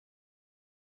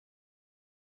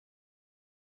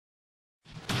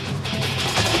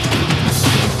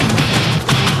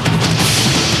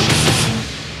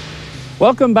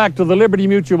Welcome back to the Liberty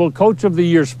Mutual Coach of the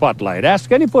Year Spotlight.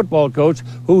 Ask any football coach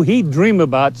who he'd dream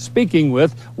about speaking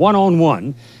with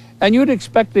one-on-one, and you'd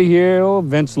expect to hear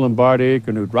Vince Lombardi,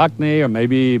 Knute Rockne, or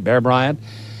maybe Bear Bryant.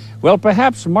 Well,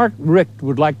 perhaps Mark Richt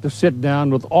would like to sit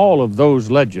down with all of those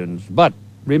legends. But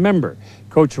remember,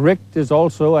 Coach Richt is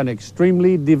also an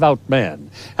extremely devout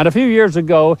man. And a few years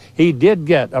ago, he did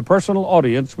get a personal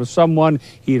audience with someone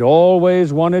he'd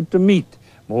always wanted to meet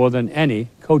more than any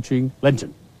coaching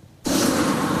legend.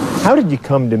 How did you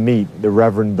come to meet the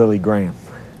Reverend Billy Graham?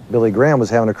 Billy Graham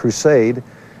was having a crusade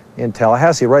in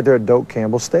Tallahassee, right there at Doak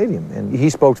Campbell Stadium. And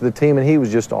he spoke to the team, and he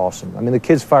was just awesome. I mean, the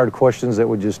kids fired questions that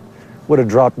would have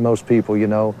dropped most people, you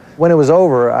know. When it was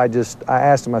over, I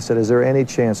asked him, I said, is there any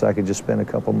chance I could just spend a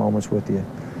couple moments with you?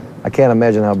 I can't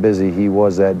imagine how busy he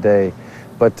was that day.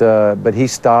 But he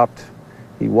stopped.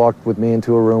 He walked with me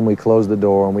into a room. We closed the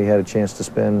door, and we had a chance to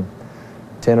spend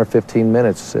 10 or 15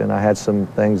 minutes. And I had some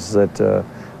things that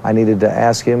I needed to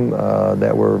ask him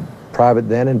that were private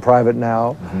then and private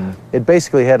now. Mm-hmm. It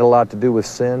basically had a lot to do with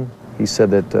sin. He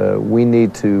said that we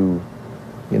need to,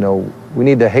 we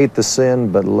need to hate the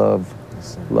sin but love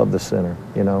the sinner,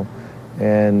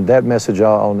 And that message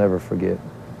I'll never forget.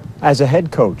 As a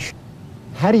head coach,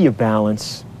 how do you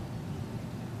balance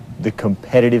the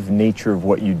competitive nature of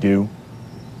what you do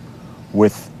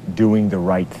with doing the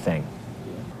right thing?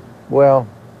 Well,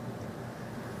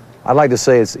 I'd like to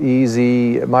say it's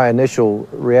easy. My initial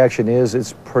reaction is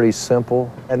it's pretty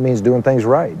simple. That means doing things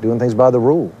right, doing things by the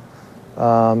rule.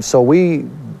 So we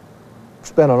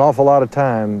spend an awful lot of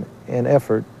time and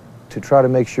effort to try to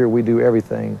make sure we do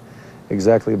everything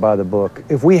exactly by the book.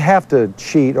 If we have to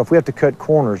cheat, or if we have to cut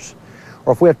corners,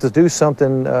 or if we have to do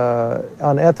something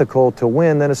unethical to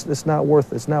win, then it's not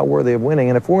worthy of winning.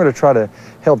 And if we're going to try to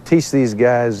help teach these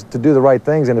guys to do the right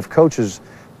things, and if coaches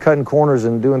cutting corners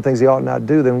and doing things he ought not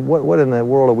do, then what in the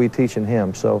world are we teaching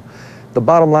him? So the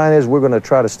bottom line is we're going to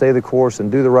try to stay the course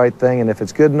and do the right thing, and if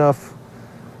it's good enough,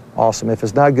 awesome. If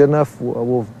it's not good enough,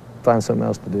 we'll find something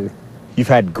else to do. You've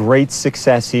had great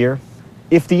success here.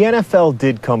 If the NFL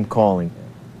did come calling,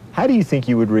 how do you think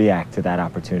you would react to that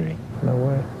opportunity? No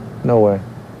way. No way.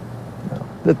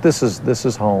 No. This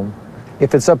is home.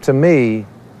 If it's up to me,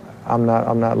 I'm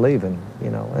not leaving,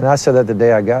 And I said that the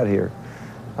day I got here.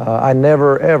 I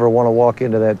never, ever want to walk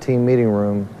into that team meeting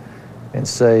room and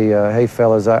say, hey,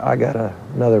 fellas, I got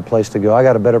another place to go. I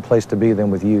got a better place to be than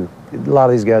with you. A lot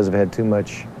of these guys have had too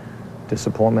much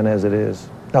disappointment as it is.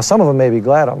 Now, some of them may be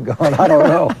glad I'm gone. I don't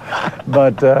know.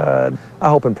 But I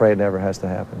hope and pray it never has to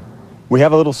happen. We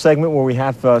have a little segment where we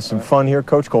have some fun here,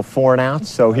 Coach, called 4 and Outs.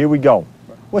 So here we go.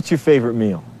 What's your favorite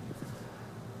meal?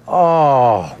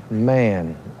 Oh,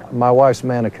 man. My wife's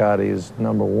manicotti is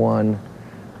number 1.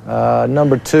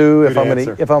 Number 2, if I'm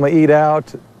gonna eat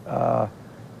out,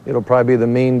 it'll probably be the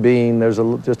Mean Bean. There's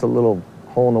just a little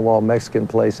hole-in-the-wall Mexican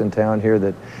place in town here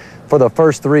that, for the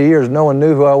first 3 years, no one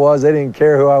knew who I was. They didn't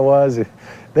care who I was. They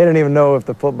didn't even know if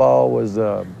the football was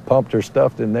pumped or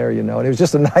stuffed in there, And it was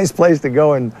just a nice place to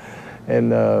go and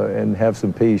have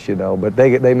some peace, But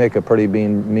they make a pretty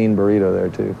mean burrito there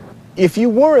too. If you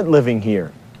weren't living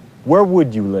here, where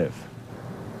would you live?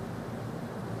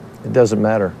 It doesn't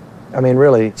matter. I mean,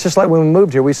 really, it's just like when we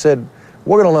moved here, we said,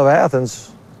 we're going to love Athens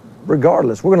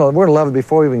regardless. We're going to love it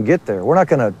before we even get there. We're not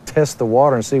going to test the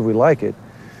water and see if we like it.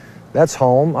 That's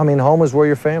home. I mean, home is where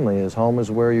your family is. Home is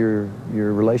where your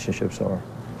relationships are.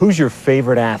 Who's your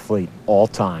favorite athlete all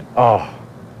time? Oh,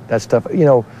 that's tough.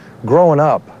 Growing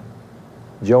up,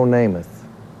 Joe Namath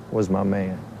was my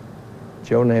man.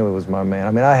 Joe Namath was my man.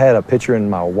 I mean, I had a picture in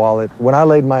my wallet. When I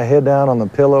laid my head down on the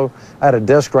pillow, I had a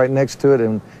desk right next to it,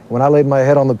 and when I laid my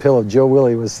head on the pillow, Joe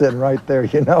Willie was sitting right there,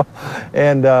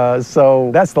 And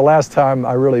so that's the last time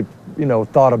I really,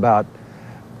 thought about,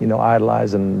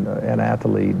 idolizing an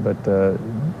athlete. But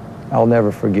I'll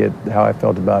never forget how I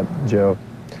felt about Joe.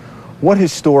 What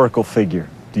historical figure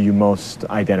do you most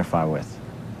identify with?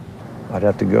 I'd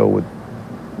have to go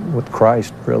with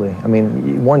Christ, really. I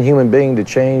mean, one human being to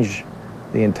change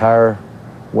the entire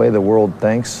way the world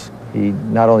thinks. He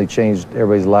not only changed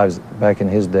everybody's lives back in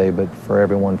his day, but for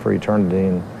everyone for eternity,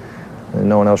 and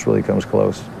no one else really comes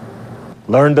close.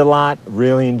 Learned a lot,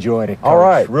 really enjoyed it, Coach. All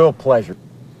right. Real pleasure.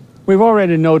 We've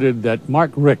already noted that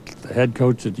Mark Richt, the head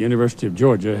coach at the University of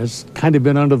Georgia, has kind of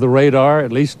been under the radar,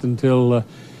 at least until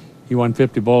he won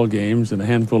 50 ball games in a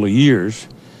handful of years.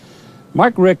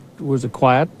 Mark Richt was a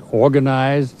quiet,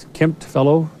 organized, kempt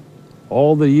fellow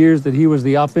all the years that he was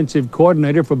the offensive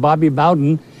coordinator for Bobby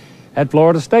Bowden at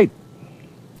Florida State.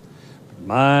 But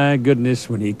my goodness,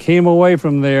 when he came away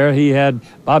from there, he had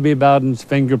Bobby Bowden's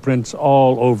fingerprints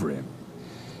all over him.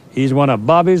 He's one of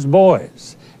Bobby's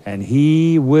boys, And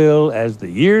he will, as the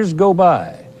years go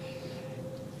by,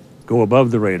 go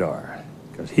above the radar,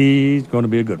 because he's going to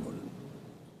be a good one.